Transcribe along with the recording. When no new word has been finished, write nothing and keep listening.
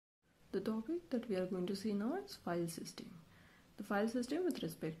The topic that we are going to see now is file system. The file system with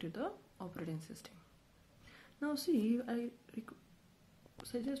respect to the operating system. Now see, I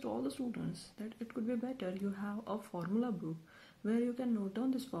suggest all the students that it could be better you have a formula book where you can note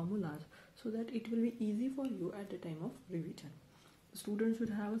down these formulas so that it will be easy for you at the time of revision. The students should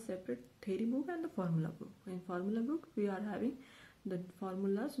have a separate theory book and the formula book. In formula book we are having the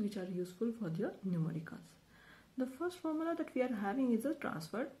formulas which are useful for the numericals. The first formula that we are having is the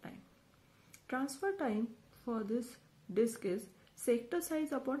transfer time. Transfer time for this disk is sector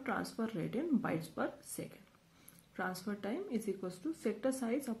size upon transfer rate in bytes per second. Transfer time is equals to sector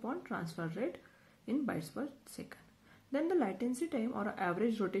size upon transfer rate in bytes per second. Then the latency time or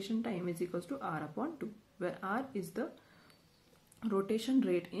average rotation time is equals to R upon 2, where R is the rotation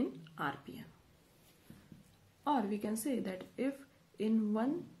rate in RPM. Or we can say that if in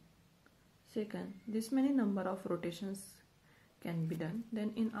 1 second this many number of rotations can be done,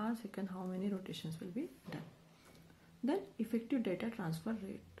 then in R second how many rotations will be done. Then effective data transfer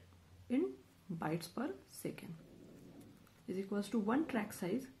rate in bytes per second is equals to 1 track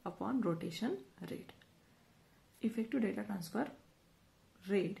size upon rotation rate. Effective data transfer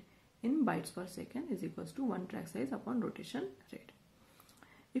rate in bytes per second is equals to 1 track size upon rotation rate.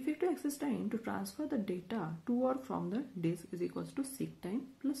 Effective access time to transfer the data to or from the disk is equals to seek time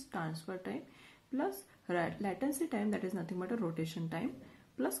plus transfer time plus latency time, that is nothing but a rotation time,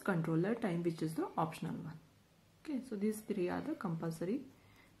 plus controller time, which is the optional one. Okay, so these three are the compulsory,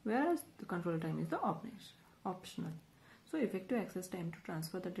 whereas the controller time is the optional. So effective access time to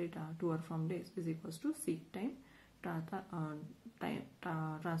transfer the data to or from disk is equals to seek time, transfer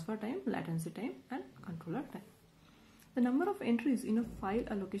time, latency time, and controller time. The number of entries in a file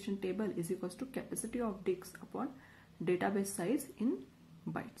allocation table is equals to capacity of disks upon database size in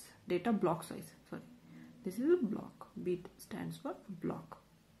bytes. Data block size, sorry. This is a block. B stands for block.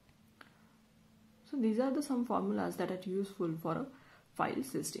 So these are the some formulas that are useful for a file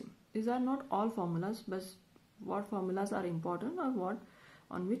system. These are not all formulas, but what formulas are important or what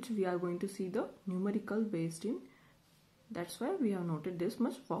on which we are going to see the numerical based in. That's why we have noted this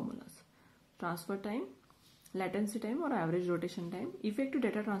much formulas. Transfer time, latency time or average rotation time, effective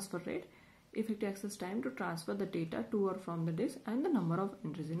data transfer rate, effective access time to transfer the data to or from the disk, and the number of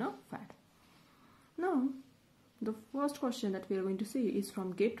entries in a FAT. Now, the first question that we are going to see is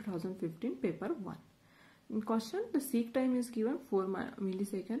from GATE 2015 paper 1. In question, the seek time is given 4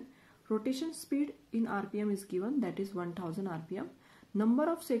 millisecond, rotation speed in RPM is given, that is 1000 RPM, number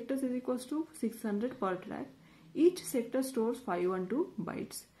of sectors is equals to 600 per track, each sector stores 512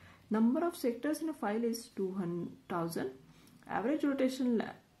 bytes, number of sectors in a file is 2000, average rotation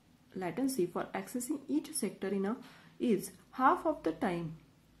latency for accessing each sector in a is half of the time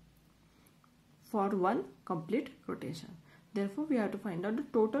for one complete rotation. Therefore, we have to find out the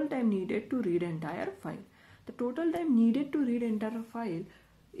total time needed to read entire file. The total time needed to read entire file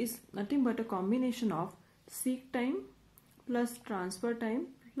is nothing but a combination of seek time plus transfer time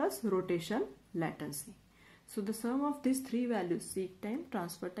plus rotation latency. So the sum of these three values, seek time,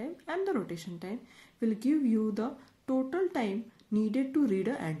 transfer time, and the rotation time, will give you the total time needed to read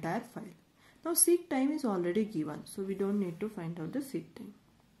an entire file. Now seek time is already given, so we don't need to find out the seek time.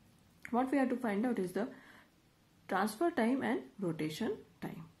 What we have to find out is the transfer time and rotation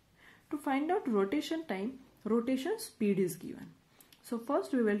time. To find out rotation time, rotation speed is given. So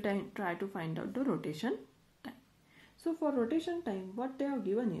first we will try to find out the rotation time. So for rotation time, what they have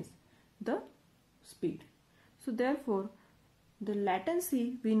given is the speed. So therefore, the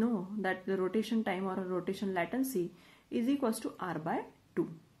latency, we know that the rotation time or a rotation latency is equals to R by 2.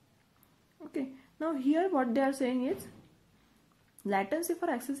 Okay. Now here what they are saying is latency for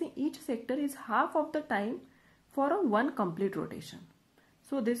accessing each sector is half of the time for a one complete rotation.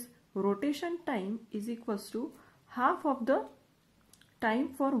 So this rotation time is equals to half of the time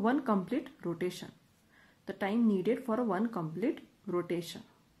for one complete rotation. The time needed for a one complete rotation.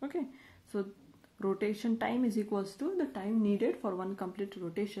 Okay. So rotation time is equals to the time needed for one complete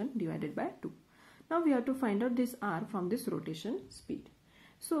rotation divided by 2. Now we have to find out this R from this rotation speed.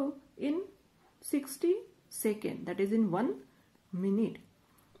 So in 60 seconds, that is in 1 minute,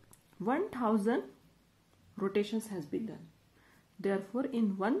 1000 rotations has been done. Therefore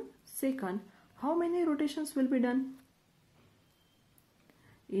in 1 second, how many rotations will be done?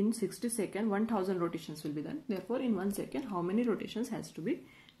 In 60 seconds, 1000 rotations will be done. Therefore in 1 second, how many rotations has to be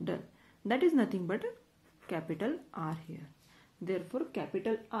done? That is nothing but a capital R here. Therefore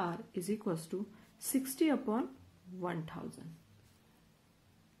capital R is equals to 60 upon 1000.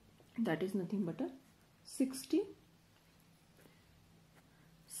 That is nothing but a 6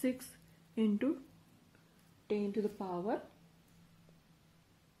 into 10 to the power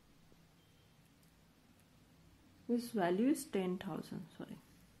this value is 10,000, sorry,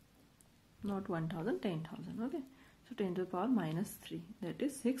 not 1000, 10,000. Okay, so 10 to the power minus 3, that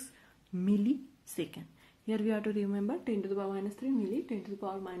is 6 millisecond. Here we have to remember 10 to the power minus 3 milli, 10 to the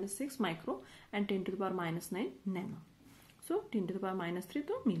power minus 6 micro, and 10 to the power minus 9 nano. So 10 to the power minus 3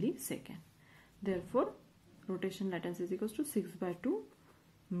 to millisecond. Therefore, rotation latency is equals to 6 by 2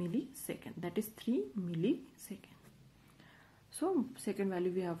 millisecond, that is 3 millisecond. So second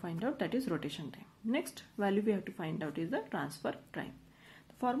value we have to find out, that is rotation time. Next value we have to find out is the transfer time.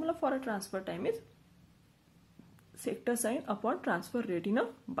 The formula for a transfer time is sector size upon transfer rate in a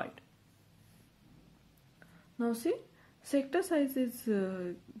byte. Now see, sector size is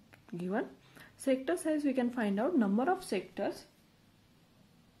given. Sector size we can find out number of sectors.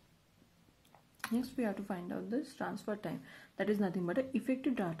 Next we have to find out this transfer time, that is nothing but a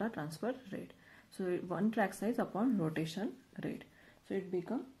effective data transfer rate. So one track size upon rotation rate. So it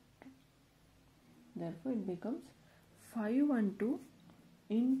becomes, therefore it becomes 512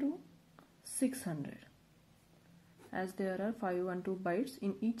 into 600, as there are 512 bytes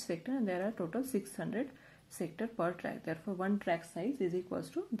in each sector and there are total 600 sector per track. Therefore one track size is equals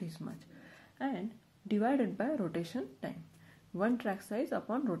to this much, and divided by rotation time. One track size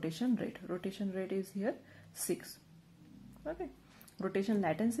upon rotation rate. Rotation rate is here 6. Okay. Rotation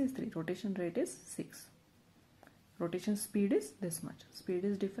latency is 3. Rotation rate is 6. Rotation speed is this much. Speed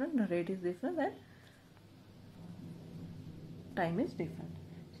is different, the rate is different, and time is different.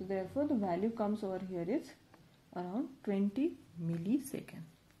 So therefore the value comes over here is around 20 millisecond.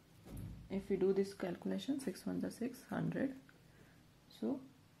 If we do this calculation, 6 1 is 6, 100. So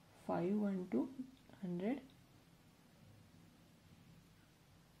 512 100.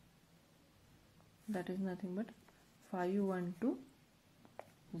 That is nothing but 512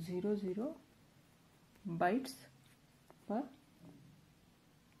 00 bytes per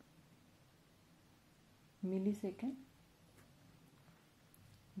millisecond.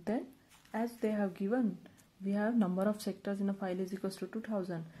 Then as they have given, we have number of sectors in a file is equals to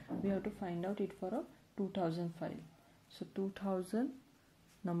 2000. We have to find out it for a 2000 file. So 2000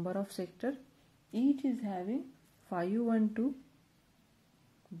 number of sector, each is having 512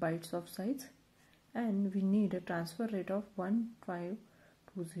 bytes of size, and we need a transfer rate of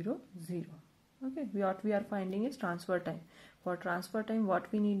 15200. Okay, what we are finding is transfer time. For transfer time, what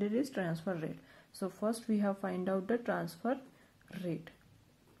we needed is transfer rate. So first we have find out the transfer rate.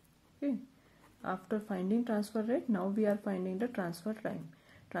 Okay, after finding transfer rate, now we are finding the transfer time.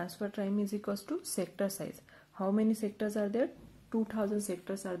 Transfer time is equals to sector size. How many sectors are there? 2000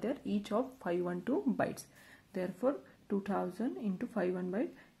 sectors are there, each of 512 bytes. Therefore 2000 into 512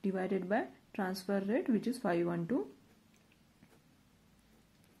 byte divided by transfer rate, which is 512.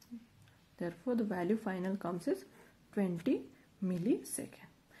 Therefore the value final comes is 20 millisecond.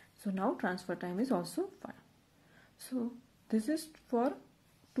 So now transfer time is also fine. So this is for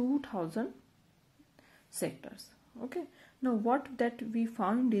 2000 sectors. Okay, now what that we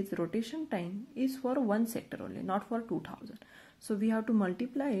found is rotation time is for one sector only, not for 2000. So we have to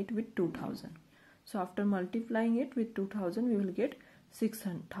multiply it with 2000. So after multiplying it with 2000, we will get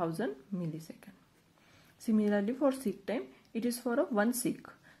 6000 millisecond. Similarly for seek time, it is for a one seek.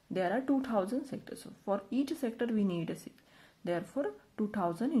 There are 2000 sectors. So for each sector we need a seek. Therefore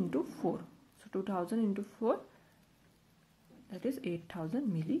 2000 into 4. So 2000 into 4, that is 8000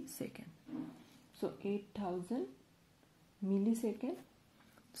 millisecond. So 8000 millisecond,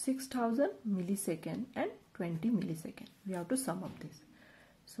 6000 millisecond and 20 millisecond. We have to sum up this.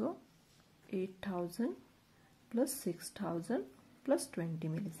 So 8000 plus 6000 plus 20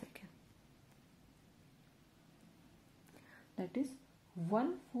 millisecond. That is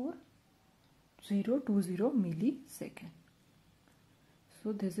 14020 millisecond.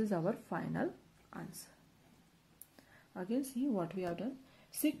 So this is our final answer. Again see what we have done.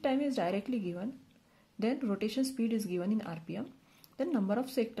 Seek time is directly given. Then rotation speed is given in RPM. Then number of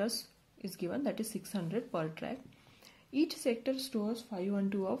sectors is given, that is 600 per track. Each sector stores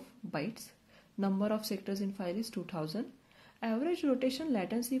 512 of bytes. Number of sectors in file is 2000. Average rotation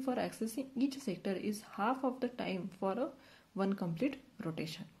latency for accessing each sector is half of the time for a one complete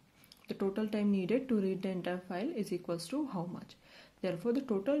rotation. The total time needed to read the entire file is equals to how much? Therefore, the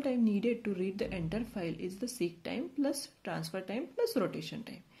total time needed to read the entire file is the seek time plus transfer time plus rotation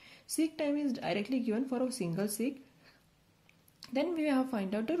time. Seek time is directly given for a single seek. Then we have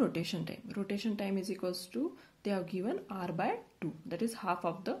find out the rotation time. Rotation time is equals to, they have given R by 2. That is half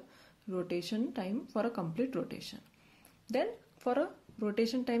of the rotation time for a complete rotation. Then for a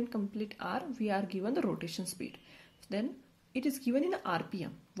rotation time complete R, we are given the rotation speed. Then it is given in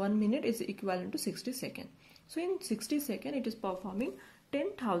RPM. 1 minute is equivalent to 60 seconds. So in 60 seconds, it is performing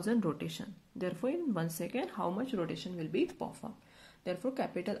 10,000 rotation. Therefore, in 1 second, how much rotation will be performed? Therefore,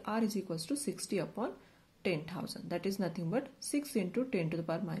 capital R is equals to 60 upon 10,000. That is nothing but 6 into 10 to the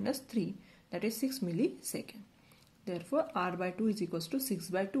power minus 3. That is 6 millisecond. Therefore, R by 2 is equals to 6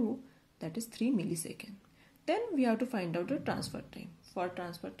 by 2. That is 3 millisecond. Then we have to find out the transfer time. For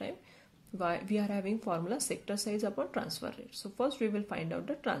transfer time, we are having formula sector size upon transfer rate. So first we will find out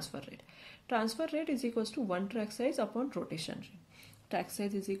the transfer rate. Transfer rate is equals to 1 track size upon rotation rate. Track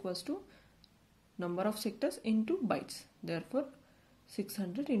size is equals to number of sectors into bytes. Therefore,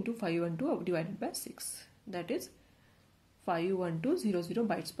 600 into 512 divided by 6. That is 51200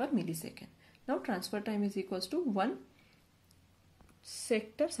 bytes per millisecond. Now transfer time is equals to 1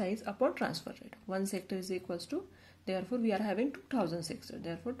 sector size upon transfer rate. 1 sector is equals to, therefore we are having 2000 sector.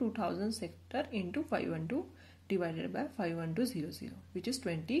 Therefore 2000 sector into 512 divided by 51200, which is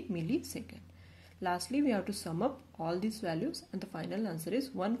 20 millisecond. Lastly, we have to sum up all these values and the final answer is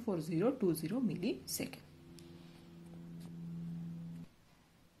 14020 millisecond.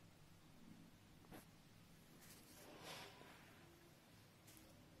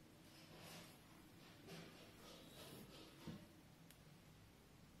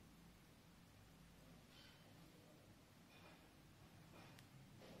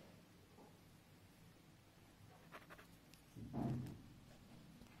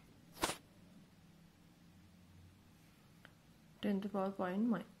 Ten to the power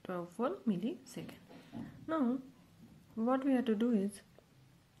 0.4 millisecond. Now, what we have to do is,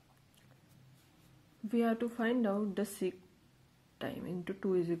 we have to find out the seek time into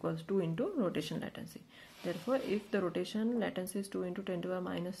 2 is equals to 2 into rotation latency. Therefore, if the rotation latency is 2 into 10 to the power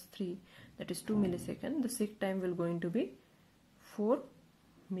minus 3, that is 2 millisecond, the seek time will going to be 4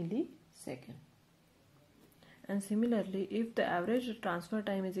 millisecond. And similarly, if the average transfer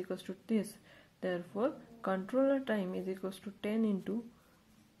time is equals to this, therefore controller time is equals to 10 into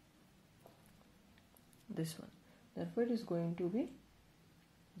this one. Therefore, it is going to be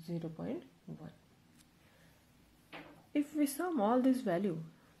 0.1. If we sum all this value,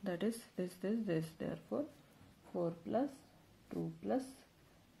 that is this, therefore 4 plus 2 plus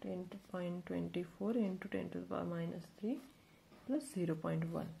 10.24 into 10 to the power minus 3 plus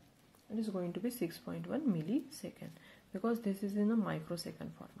 0.1. It is going to be 6.1 millisecond because this is in a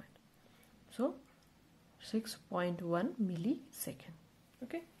microsecond format. So 6.1 millisecond.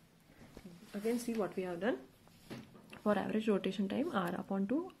 Okay. Again, see what we have done. For average rotation time, R upon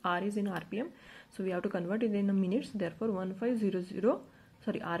 2, R is in RPM, so we have to convert it in a minutes. Therefore, 1500.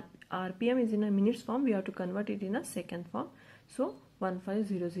 RPM is in a minutes form. We have to convert it in a second form. So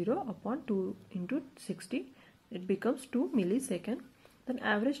 1500 upon 2 into 60, it becomes 2 millisecond. Then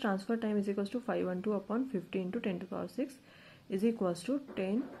average transfer time is equals to 512 upon 50 into 10 to the power 6 is equals to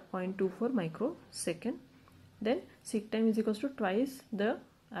 10.24 microsecond. Then seek time is equals to twice the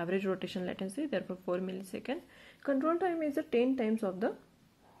average rotation latency, therefore 4 millisecond. Control time is the 10 times of the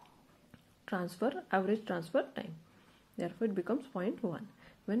average transfer time. Therefore it becomes 0.1.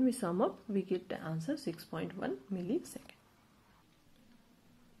 When we sum up, we get the answer 6.1 millisecond.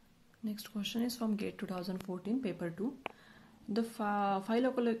 Next question is from GATE 2014 paper 2. The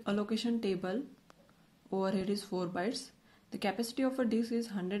file allocation table overhead is 4 bytes. The capacity of a disk is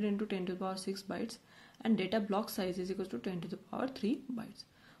 100 into 10 to the power 6 bytes and data block size is equal to 10 to the power 3 bytes.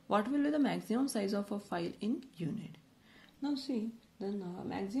 What will be the maximum size of a file in unit? Now see, the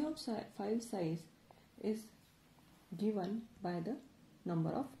maximum file size is given by the number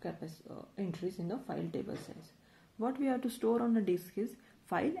of entries in the file table size. What we have to store on the disk is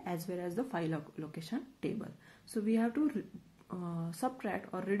file as well as the file allocation table. So we have to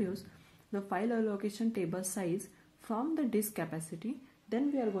subtract or reduce the file allocation table size from the disk capacity.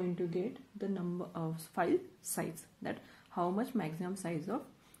 Then we are going to get the number of file size, that how much maximum size of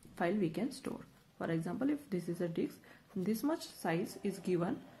file we can store. For example, if this is a disk, this much size is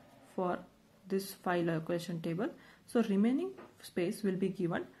given for this file allocation table, so remaining space will be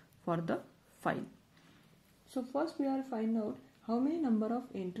given for the file. So first we are find out how many number of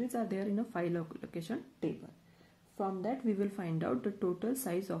entries are there in a file allocation table. From that we will find out the total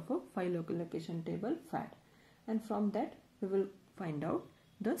size of a file allocation table FAT, and from that we will find out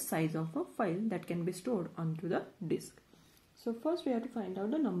the size of a file that can be stored onto the disk. So first we have to find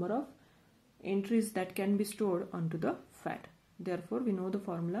out the number of entries that can be stored onto the FAT. Therefore we know the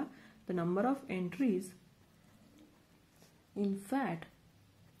formula. The number of entries in FAT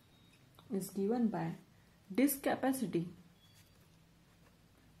is given by disk capacity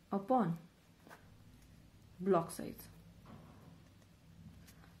upon block size.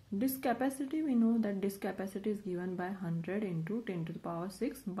 Disk capacity, we know that disk capacity is given by 100 into 10 to the power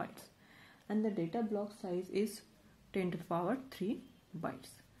 6 bytes and the data block size is 10 to the power 3 bytes.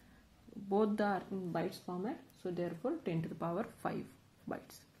 Both are in bytes format, so therefore 10 to the power 5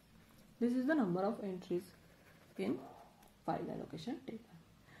 bytes. This is the number of entries in file allocation table.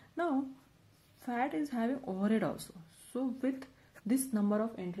 Now FAT is having overhead also, so with this number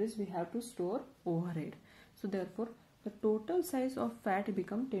of entries we have to store overhead. So therefore the total size of FAT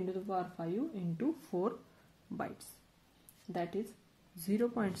become 10 to the power 5 into 4 bytes, that is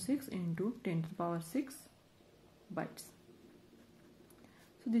 0.6 into 10 to the power 6 bytes.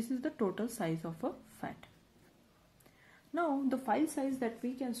 So this is the total size of a FAT. Now the file size that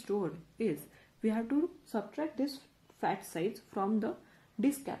we can store is, we have to subtract this FAT size from the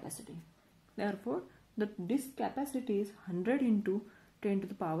disk capacity. Therefore the disk capacity is 100 into 10 to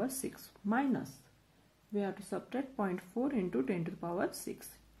the power 6 minus, we have to subtract 0.4 into 10 to the power 6.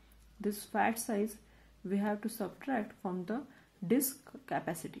 This FAT size we have to subtract from the disk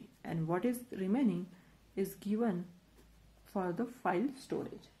capacity, and what is remaining is given for the file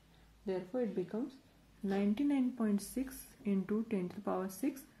storage. Therefore it becomes 99.6 into 10 to the power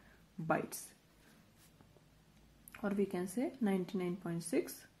 6 bytes, or we can say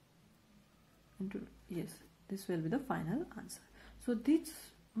 99.6 into, yes, this will be the final answer. So this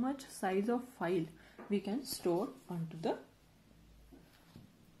much size of file we can store onto the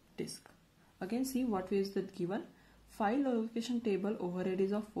disk. Again see what is the given. File allocation table overhead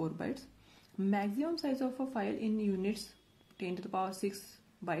is of 4 bytes. Maximum size of a file in units 10 to the power 6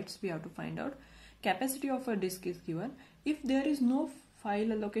 bytes we have to find out. Capacity of a disk is given. If there is no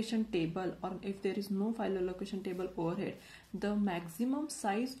file allocation table, or if there is no file allocation table overhead, the maximum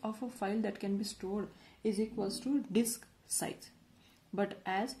size of a file that can be stored is equals to disk size. But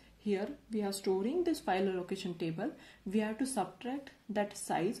as here we are storing this file allocation table, we have to subtract that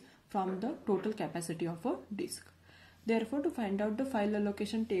size from the total capacity of a disk. Therefore to find out the file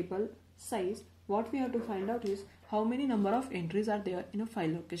allocation table size, what we have to find out is how many number of entries are there in a file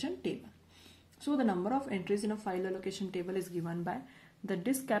allocation table. So the number of entries in a file allocation table is given by the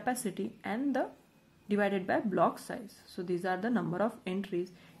disk capacity and the divided by block size. So these are the number of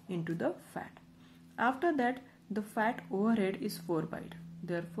entries into the FAT. After that the FAT overhead is 4 byte.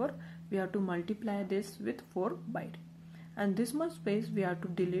 Therefore we have to multiply this with 4 byte, and this much space we have to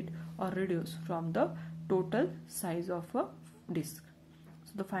delete or reduce from the total size of a disk.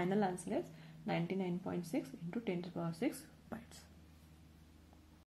 So the final answer is 99.6 into 10 to the power 6 bytes.